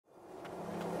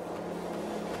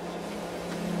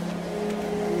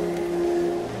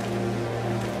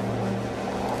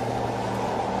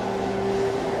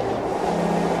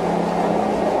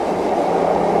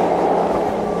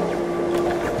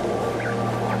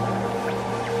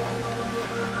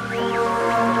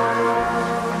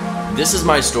This is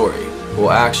my story. Well,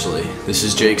 actually, this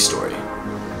is Jake's story.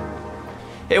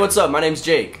 Hey, what's up? My name's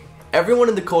Jake. Everyone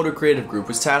in the Kolder Creative group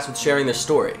was tasked with sharing their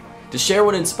story, to share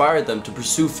what inspired them to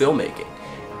pursue filmmaking,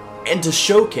 and to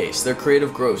showcase their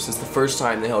creative growth since the first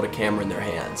time they held a camera in their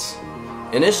hands.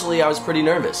 Initially, I was pretty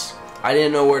nervous. I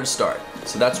didn't know where to start,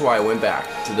 so that's why I went back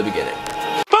to the beginning.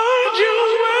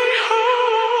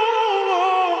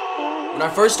 When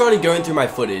I first started going through my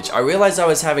footage, I realized I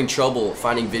was having trouble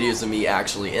finding videos of me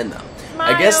actually in them.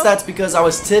 I guess that's because I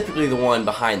was typically the one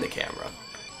behind the camera.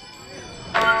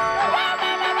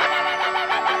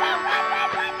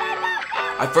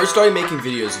 I first started making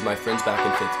videos with my friends back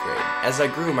in 5th grade. As I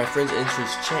grew, my friends'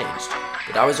 interests changed,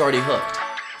 but I was already hooked.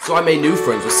 So I made new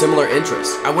friends with similar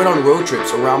interests. I went on road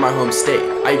trips around my home state.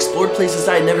 I explored places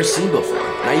I had never seen before,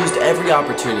 and I used every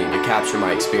opportunity to capture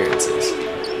my experiences.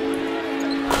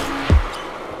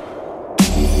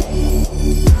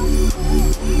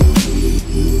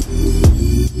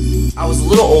 I was a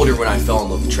little older when I fell in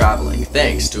love with traveling,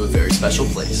 thanks to a very special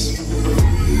place.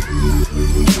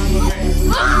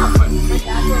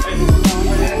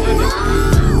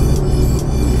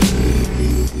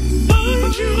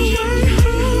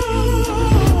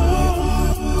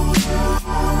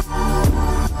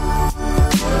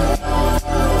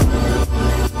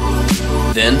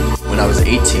 Then, when I was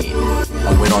 18,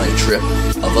 I went on a trip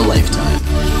of a lifetime.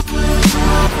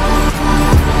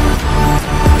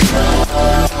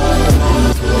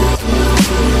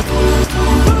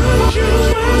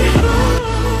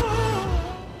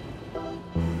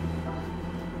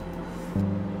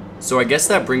 So I guess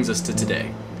that brings us to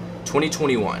today,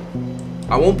 2021.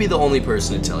 I won't be the only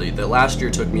person to tell you that last year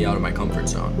took me out of my comfort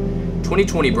zone.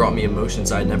 2020 brought me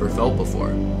emotions I'd never felt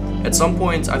before. At some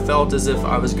points, I felt as if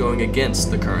I was going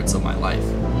against the currents of my life.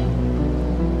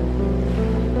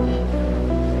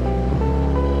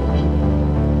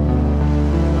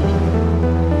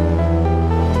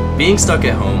 Being stuck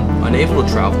at home, unable to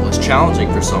travel, is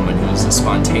challenging for someone who is as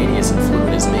spontaneous and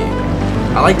fluid as me.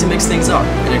 I like to mix things up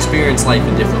and experience life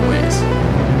in different ways.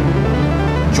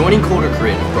 Joining Kolder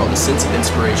Creative brought the sense of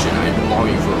inspiration I had been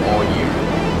longing for all year.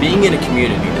 Being in a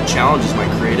community that challenges my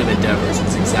creative endeavors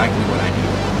was exactly what I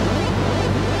needed.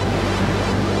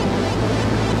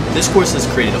 This course has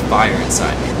created a fire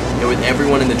inside me, and with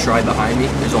everyone in the tribe behind me,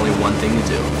 there's only one thing to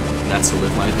do, and that's to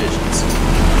live my visions.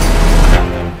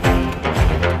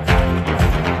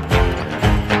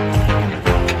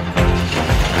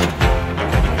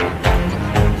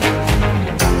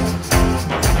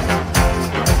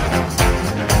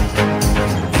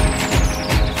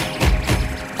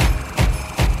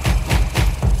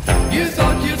 You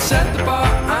thought you'd set the bar,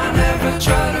 I never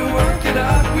tried to work it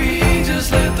out. We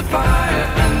just lit the fire,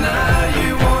 and now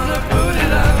you wanna put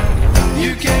it out.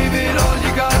 You gave it all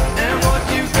you got, and what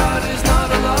you got is not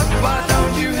a lot. Why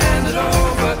don't you hand it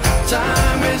over?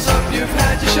 Time is up, you've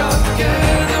had your shot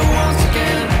together once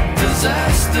again.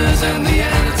 Disasters in the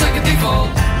end, it's like a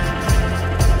default.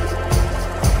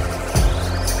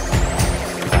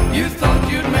 You thought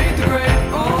you'd made the grade,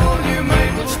 all you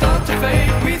made would start to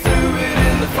fade. We threw it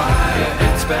in the fire,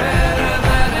 it's better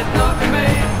than it not be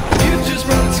made. You just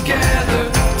run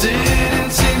together,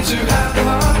 didn't seem to have the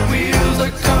heart. Wheels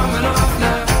are coming off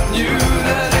now, knew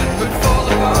that it would fall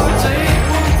apart. Take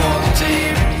one for the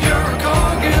team, you're a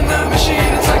cog in that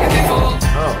machine, it's like a default.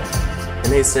 Oh,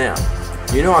 and hey Sam,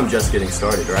 you know I'm just getting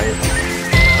started, right?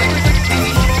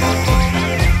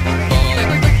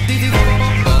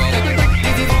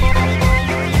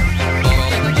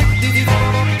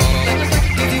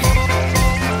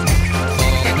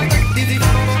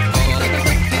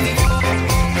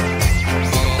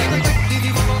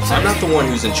 I'm not the one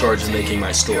who's in charge of making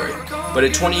my story, but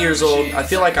at 20 years old, I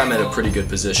feel like I'm at a pretty good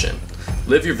position.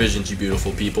 Live your visions, you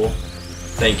beautiful people.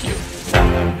 Thank you.